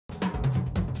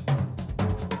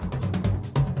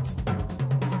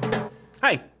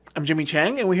Hi, I'm Jimmy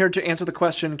Chang, and we're here to answer the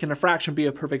question, can a fraction be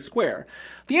a perfect square?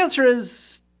 The answer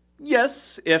is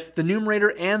yes, if the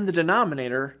numerator and the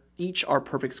denominator each are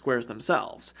perfect squares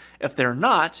themselves. If they're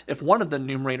not, if one of the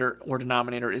numerator or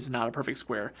denominator is not a perfect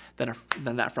square, then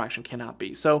that fraction cannot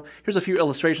be. So here's a few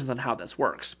illustrations on how this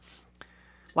works.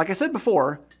 Like I said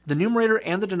before, the numerator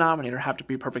and the denominator have to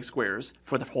be perfect squares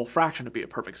for the whole fraction to be a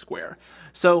perfect square.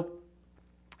 So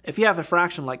if you have a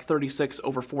fraction like 36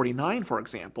 over 49, for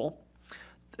example,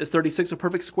 is 36 a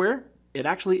perfect square? It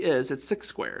actually is. It's 6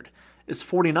 squared. Is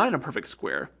 49 a perfect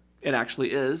square? It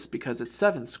actually is, because it's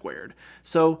 7 squared.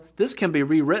 So this can be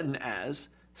rewritten as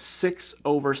 6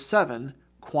 over 7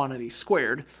 quantity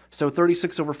squared. So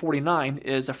 36 over 49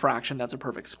 is a fraction that's a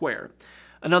perfect square.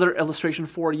 Another illustration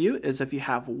for you is if you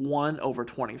have 1 over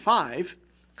 25.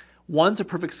 1's a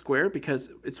perfect square because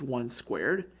it's 1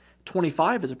 squared.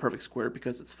 25 is a perfect square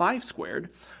because it's 5 squared.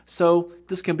 So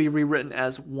this can be rewritten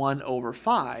as 1 over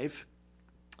 5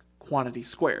 quantity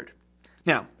squared.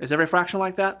 Now, is every fraction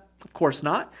like that? Of course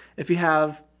not. If you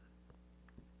have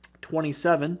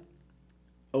 27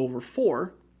 over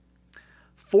 4,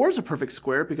 4 is a perfect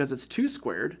square because it's 2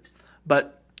 squared,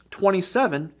 but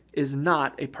 27 is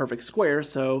not a perfect square,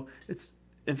 so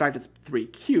in fact it's 3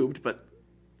 cubed, but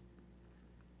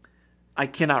I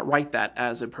cannot write that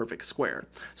as a perfect square.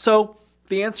 So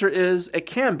the answer is it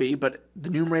can be, but the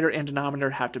numerator and denominator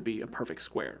have to be a perfect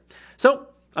square. So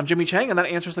I'm Jimmy Chang, and that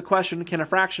answers the question, can a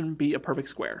fraction be a perfect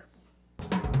square?